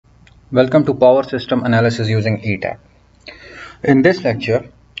Welcome to Power System Analysis using ETAP. In this lecture,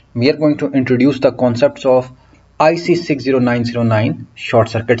 we are going to introduce the concepts of IEC 60909 short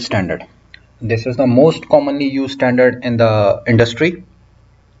circuit standard. This is the most commonly used standard in the industry.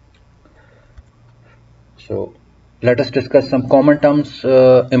 So let us discuss some common terms,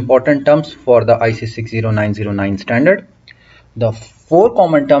 important terms for the IEC 60909 standard. The four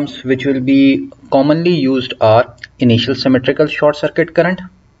common terms which will be commonly used are initial symmetrical short circuit current.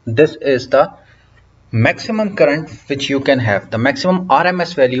 This is the maximum current which you can have, the maximum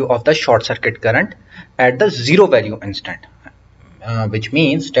RMS value of the short circuit current at the zero value instant, which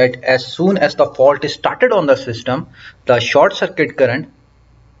means that as soon as the fault is started on the system, the short circuit current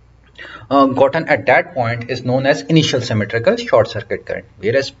gotten at that point is known as initial symmetrical short circuit current,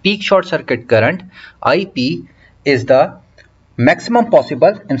 whereas peak short circuit current IP is the maximum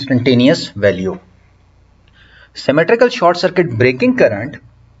possible instantaneous value. Symmetrical short circuit breaking current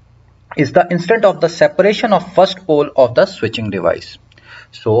is the instant of the separation of first pole of the switching device.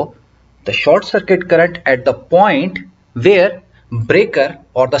 So the short circuit current at the point where breaker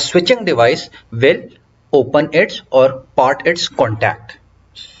or the switching device will open its or part its contact.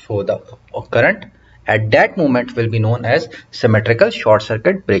 So the current at that moment will be known as symmetrical short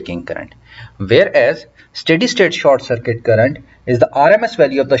circuit breaking current. Whereas steady state short circuit current is the RMS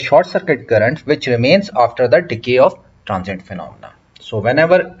value of the short circuit current which remains after the decay of transient phenomena. So when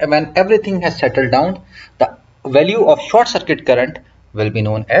everything has settled down, the value of short circuit current will be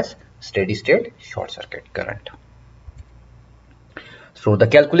known as steady state short circuit current. So the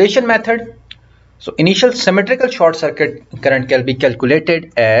calculation method. So initial symmetrical short circuit current can be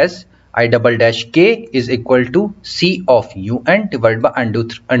calculated as I double dash K is equal to C of UN divided by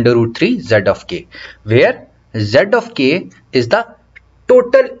under root 3 Z of K, where Z of K is the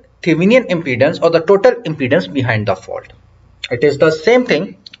total Thevenin impedance or the total impedance behind the fault. It is the same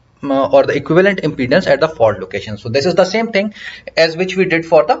thing or the equivalent impedance at the fault location. So this is the same thing as which we did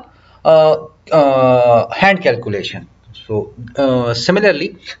for the hand calculation. So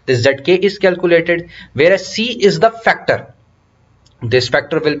similarly, this ZK is calculated, whereas C is the factor. This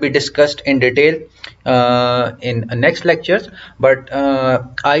factor will be discussed in detail in next lectures, but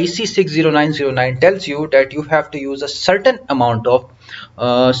IEC 60909 tells you that you have to use a certain amount of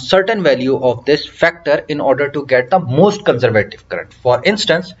certain value of this factor in order to get the most conservative current. For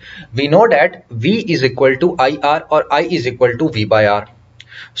instance, we know that V is equal to IR or I is equal to V by R.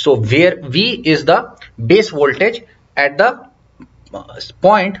 So where V is the base voltage at the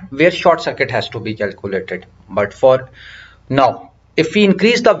point where short circuit has to be calculated. But for now, if we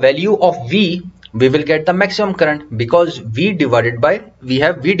increase the value of V, we will get the maximum current because we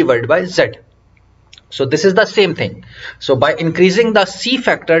have V divided by Z. So this is the same thing. So by increasing the C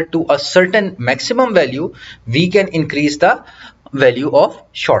factor to a certain maximum value, we can increase the value of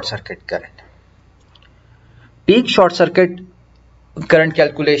short circuit current. Peak short circuit current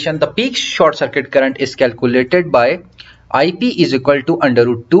calculation. The peak short circuit current is calculated by IP is equal to under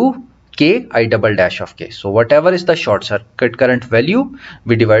root 2 K I double dash of K. So whatever is the short circuit current value,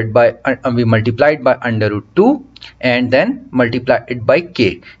 we multiply it by under root 2 and then multiply it by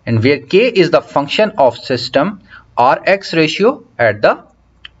K, and where K is the function of system Rx ratio at the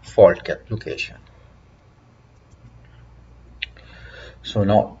fault calculation. So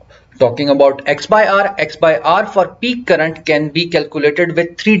now talking about X by R for peak current can be calculated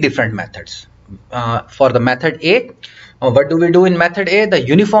with three different methods. For the method A, what do we do in method A? The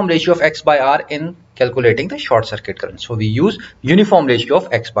uniform ratio of X by R in calculating the short circuit current. So we use uniform ratio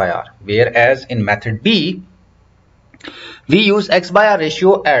of X by R. Whereas in method B, we use X by R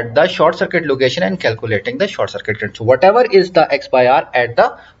ratio at the short circuit location and calculating the short circuit current. So whatever is the X by R at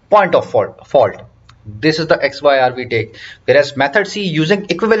the point of fault, this is the X by R we take. Whereas method C using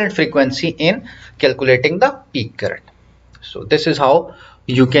equivalent frequency in calculating the peak current. So this is how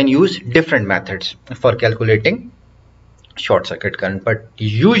you can use different methods for calculating short circuit current, but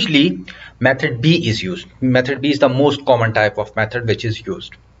usually method B is used. Method B is the most common type of method which is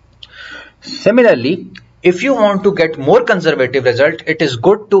used. Similarly, if you want to get more conservative result, it is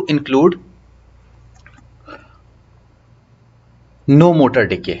good to include no motor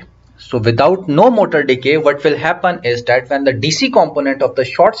decay. So without no motor decay, what will happen is that when the DC component of the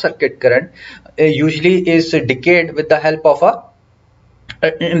short circuit current usually is decayed with the help of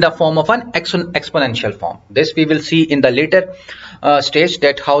in the form of an exponential form. This we will see in the later stage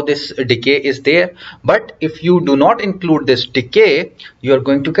that how this decay is there. But if you do not include this decay, you are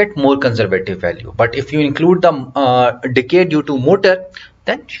going to get more conservative value. But if you include the decay due to motor,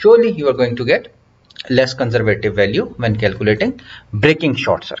 then surely you are going to get less conservative value when calculating breaking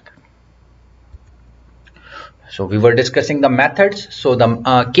short circuit. So we were discussing the methods. So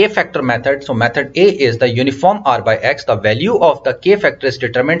the K factor method. So method A is the uniform R by X. The value of the K factor is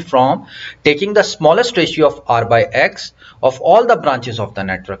determined from taking the smallest ratio of R by X of all the branches of the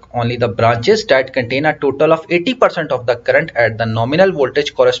network. Only the branches that contain a total of 80% of the current at the nominal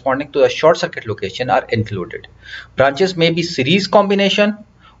voltage corresponding to the short circuit location are included. Branches may be series combination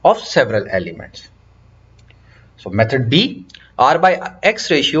of several elements. So method B, R by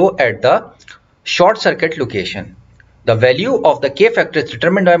X ratio at the short circuit location. The value of the K factor is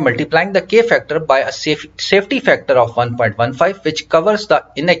determined by multiplying the K factor by a safety factor of 1.15, which covers the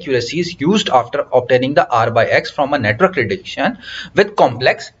inaccuracies used after obtaining the R by X from a network prediction with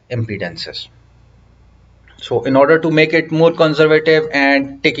complex impedances. So in order to make it more conservative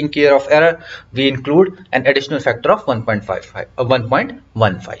and taking care of error, we include an additional factor of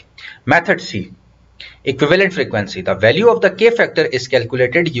 1.15. Method C, equivalent frequency. The value of the K factor is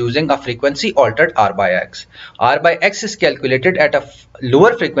calculated using a frequency altered R by X. R by X is calculated at a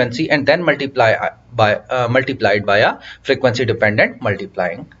lower frequency and then multiplied by a frequency dependent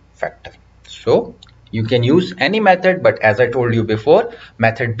multiplying factor. So you can use any method, but as I told you before,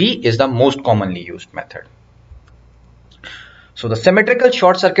 method B is the most commonly used method. So the symmetrical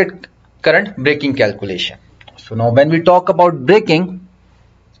short circuit current breaking calculation. So now when we talk about breaking,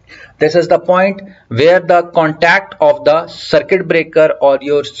 this is the point where the contact of the circuit breaker or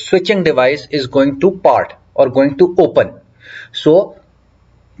your switching device is going to part or going to open. So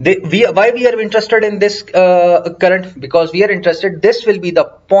why we are interested in this current? Because we are interested, this will be the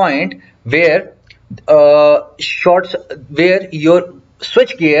point where where your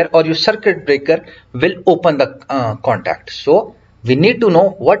switch gear or your circuit breaker will open the contact. So we need to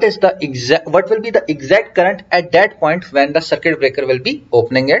know what will be the exact current at that point when the circuit breaker will be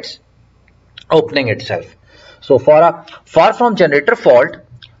opening itself. So for a far from generator fault,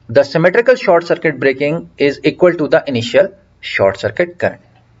 the symmetrical short circuit breaking is equal to the initial short circuit current.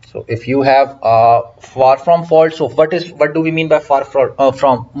 So if you have far from fault, so what do we mean by far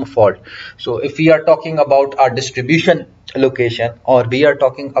from fault? So if we are talking about our distribution location, or we are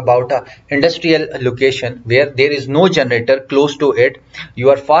talking about a industrial location where there is no generator close to it, you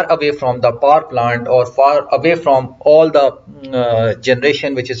are far away from the power plant or far away from all the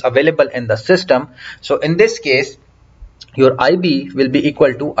generation which is available in the system. So in this case, your IB will be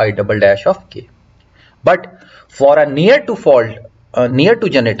equal to I double dash of K. But for a near to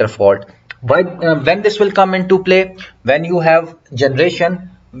generator fault, when this will come into play? When you have generation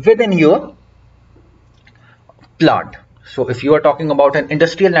within your plant. So if you are talking about an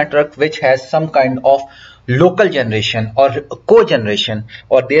industrial network which has some kind of local generation or co-generation,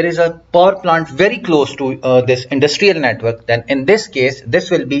 or there is a power plant very close to this industrial network, then in this case this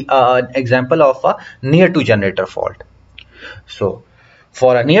will be an example of a near to generator fault. So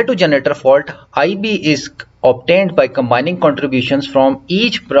for a near to generator fault, IB is obtained by combining contributions from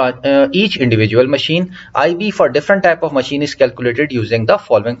each individual machine. IB for different type of machine is calculated using the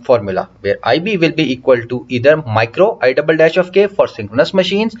following formula, where IB will be equal to either micro I double dash of K for synchronous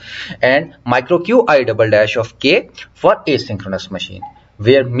machines and micro Q I double dash of K for asynchronous machine,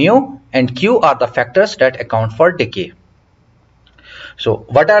 where mu and Q are the factors that account for decay. So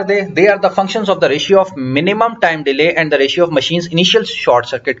what are they? They are the functions of the ratio of minimum time delay and the ratio of machine's initial short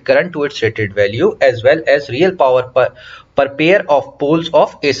circuit current to its rated value, as well as real power per pair of poles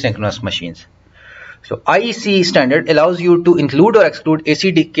of asynchronous machines. So IEC standard allows you to include or exclude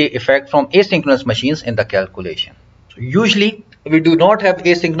AC decay effect from asynchronous machines in the calculation. So usually we do not have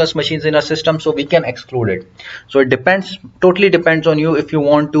asynchronous machines in our system, so we can exclude it. So it totally depends on you if you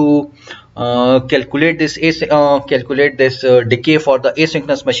want to calculate this decay for the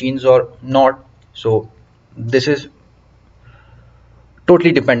asynchronous machines or not. So this is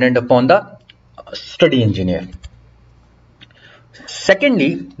totally dependent upon the study engineer.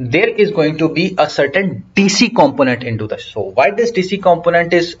 Secondly, there is going to be a certain DC component into this. So why this DC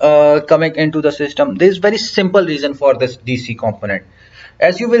component is coming into the system? There is very simple reason for this DC component.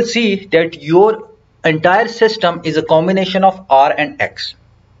 As you will see that your entire system is a combination of R and X,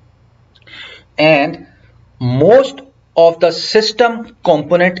 and most of the system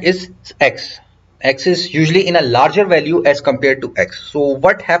component is X. X is usually in a larger value as compared to X. So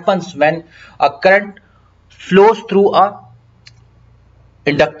what happens when a current flows through a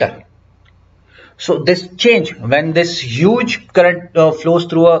inductor? So this change, when this huge current flows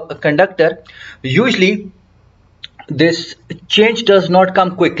through a conductor, usually this change does not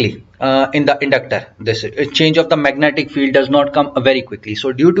come quickly in the inductor. This change of the magnetic field does not come very quickly.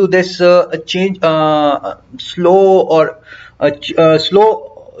 So due to this change, slow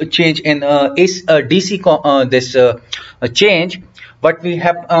change in DC change, what we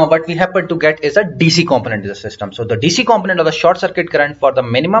happen to get is a DC component in the system. So the DC component of the short circuit current for the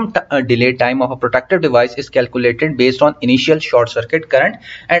minimum delay time of a protective device is calculated based on initial short circuit current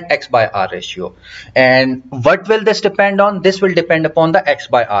and X by R ratio. And what will this depend on? This will depend upon the X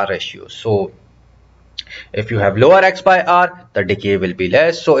by R ratio. So if you have lower X by R, the decay will be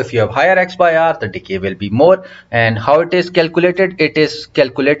less. So if you have higher X by R, the decay will be more. And how it is calculated? It is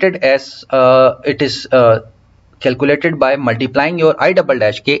calculated as calculated by multiplying your I double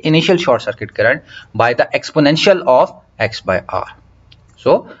dash K initial short circuit current by the exponential of X by R.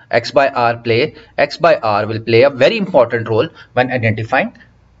 So X by R will play a very important role when identifying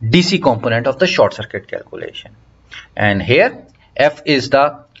DC component of the short circuit calculation. And here F is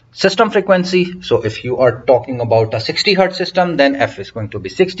the system frequency. So if you are talking about a 60 Hz system, then F is going to be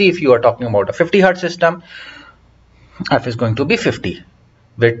 60. If you are talking about a 50 Hz system, F is going to be 50,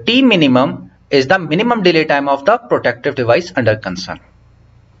 where T minimum is the minimum delay time of the protective device under concern.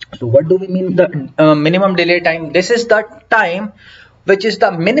 So what do we mean the minimum delay time? This is the time which is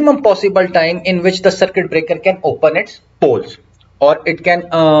the minimum possible time in which the circuit breaker can open its poles or it can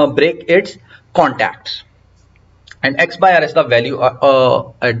break its contacts. And X by R is the value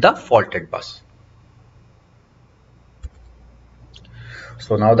at the faulted bus.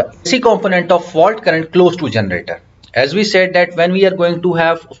 So now the AC component of fault current close to generator. As we said that when we are going to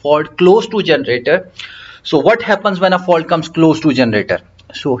have fault close to generator, so what happens when a fault comes close to generator?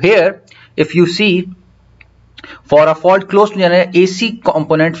 So here if you see, for a fault close to generator, AC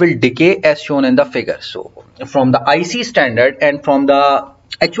component will decay as shown in the figure. So from the IEC standard and from the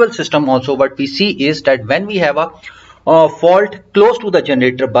actual system also, what we see is that when we have a fault close to the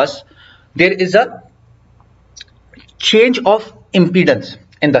generator bus, there is a change of impedance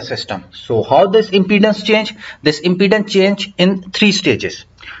in the system. So how this impedance change? This impedance change in 3 stages.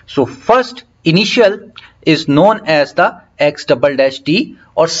 So first, initial is known as the X double dash T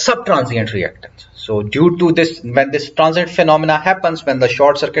or subtransient reactance. So due to this, when this transient phenomena happens, when the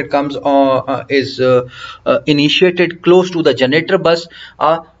short circuit comes initiated close to the generator bus,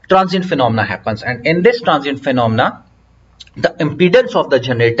 a transient phenomena happens, and in this transient phenomena the impedance of the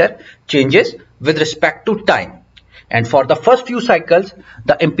generator changes with respect to time. And for the first few cycles,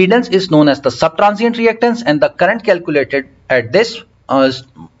 the impedance is known as the subtransient reactance, and the current calculated at this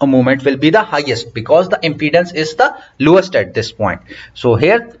moment will be the highest because the impedance is the lowest at this point. So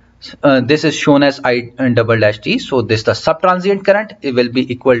here this is shown as I double dash T. So this the subtransient current, it will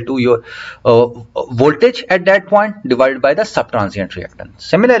be equal to your voltage at that point divided by the subtransient reactance.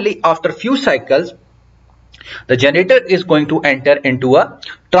 Similarly, after few cycles, the generator is going to enter into a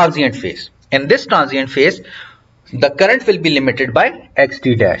transient phase. In this transient phase, the current will be limited by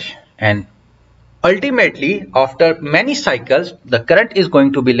XT dash, and ultimately after many cycles the current is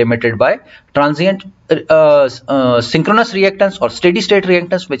going to be limited by transient synchronous reactance or steady state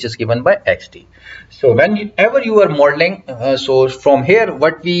reactance, which is given by XT. So whenever you are modeling, so from here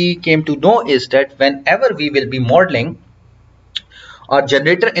what we came to know is that whenever we will be modeling our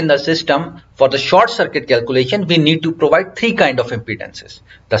generator in the system for the short circuit calculation, we need to provide 3 kind of impedances: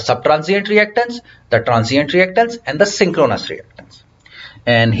 the subtransient reactance, the transient reactance, and the synchronous reactance.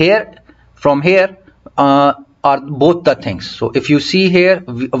 And here, from here are both the things. So if you see here,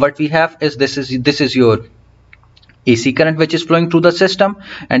 what we have is this is your AC current which is flowing through the system,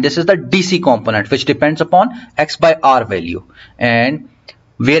 and this is the DC component which depends upon X by R value. And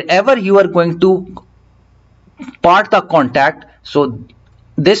wherever you are going to part the contact, so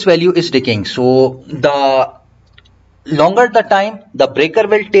this value is decaying. So the longer the time the breaker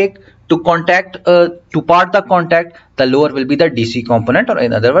will take to contact to part the contact, the lower will be the DC component, or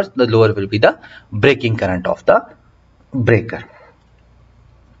in other words, the lower will be the breaking current of the breaker.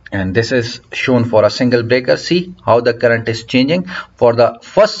 And this is shown for a single breaker. See how the current is changing. For the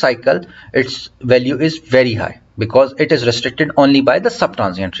first cycle, its value is very high because it is restricted only by the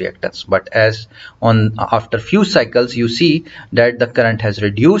subtransient reactance. But as on after few cycles, you see that the current has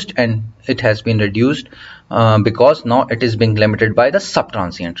reduced, and it has been reduced because now it is being limited by the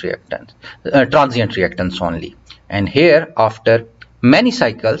subtransient reactance, transient reactance only. And here, after many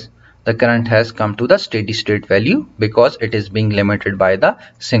cycles, the current has come to the steady state value because it is being limited by the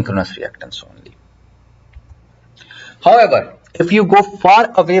synchronous reactance only. However, if you go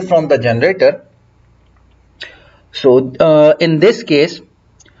far away from the generator, so in this case,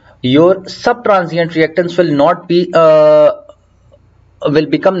 your subtransient reactance will not be will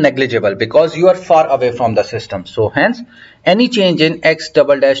become negligible because you are far away from the system. So hence, any change in X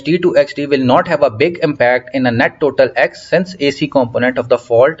double dash T to XT will not have a big impact in a net total X, since AC component of the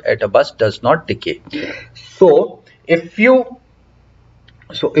fault at a bus does not decay. So if your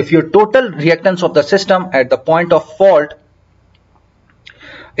total reactance of the system at the point of fault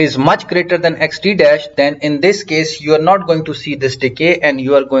is much greater than xt dash, then in this case you are not going to see this decay and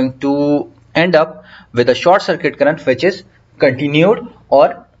you are going to end up with a short circuit current which is continued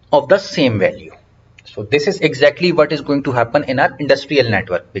or of the same value. So this is exactly what is going to happen in our industrial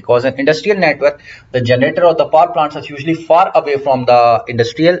network, because in industrial network the generator or the power plants are usually far away from the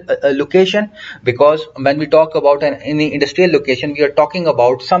industrial location, because when we talk about any industrial location we are talking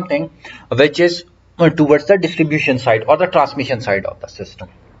about something which is towards the distribution side or the transmission side of the system.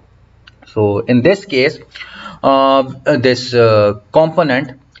 So in this case this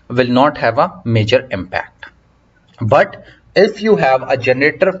component will not have a major impact. But if you have a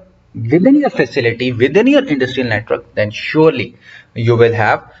generator within your facility, within your industrial network, then surely you will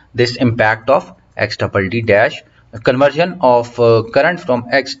have this impact of x double d dash, conversion of current from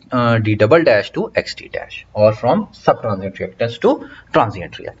x d double dash to xt dash, or from subtransient reactance to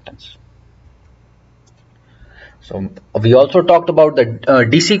transient reactance. So we also talked about the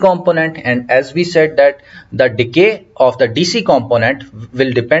DC component, and as we said that the decay of the DC component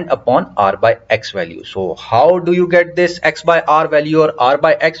will depend upon R by X value. So how do you get this X by R value or R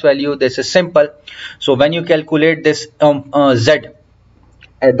by X value? This is simple. So when you calculate this Z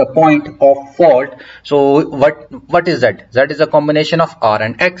at the point of fault, so what is Z? Z is a combination of R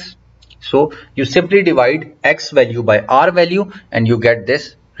and X. So you simply divide X value by R value and you get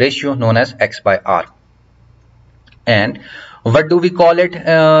this ratio known as X by R. And what do we call it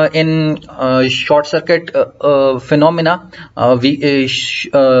in short circuit phenomena? We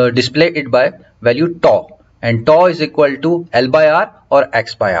display it by value tau, and tau is equal to L by R or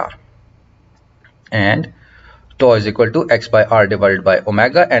X by R, and tau is equal to X by R divided by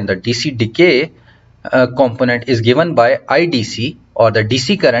omega, and the DC decay component is given by IDC, or the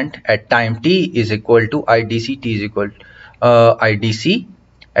DC current at time t is equal to IDC, t is equal to IDC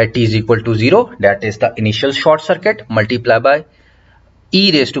at t is equal to 0, that is the initial short circuit, multiplied by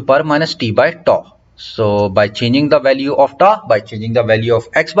e raised to power minus t by tau. So by changing the value of tau, by changing the value of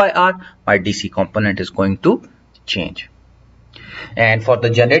X by R, my DC component is going to change. And for the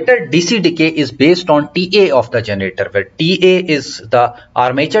generator, DC decay is based on TA of the generator, where TA is the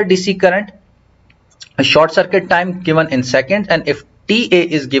armature DC current, a short circuit time given in seconds, and if TA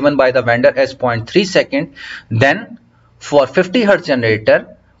is given by the vendor as 0.3 second, then for 50 Hz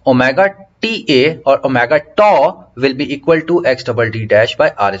generator, omega TA or omega tau will be equal to X double D dash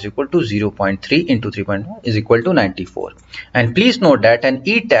by R is equal to 0.3 into 3.1 is equal to 94. And please note that an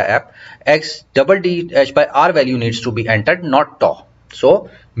ETAP, X double D dash by R value needs to be entered, not tau.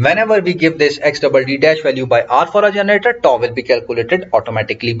 So whenever we give this X double D dash value by R for a generator, tau will be calculated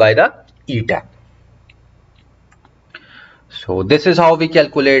automatically by the ETAP. So this is how we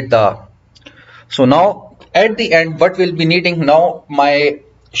calculate the. So now at the end, what we'll be needing now, my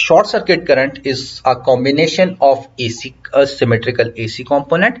short circuit current is a combination of AC, a symmetrical AC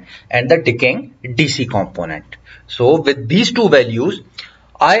component, and the decaying DC component. So with these two values,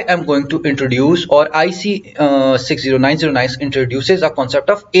 I am going to introduce, or IEC 60909 introduces a concept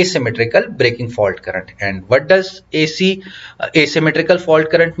of asymmetrical breaking fault current. And what does asymmetrical fault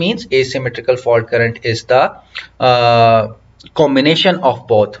current means? Asymmetrical fault current is the combination of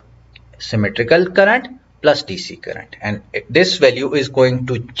both symmetrical current plus DC current, and this value is going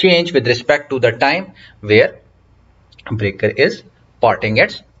to change with respect to the time where breaker is parting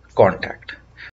its contact.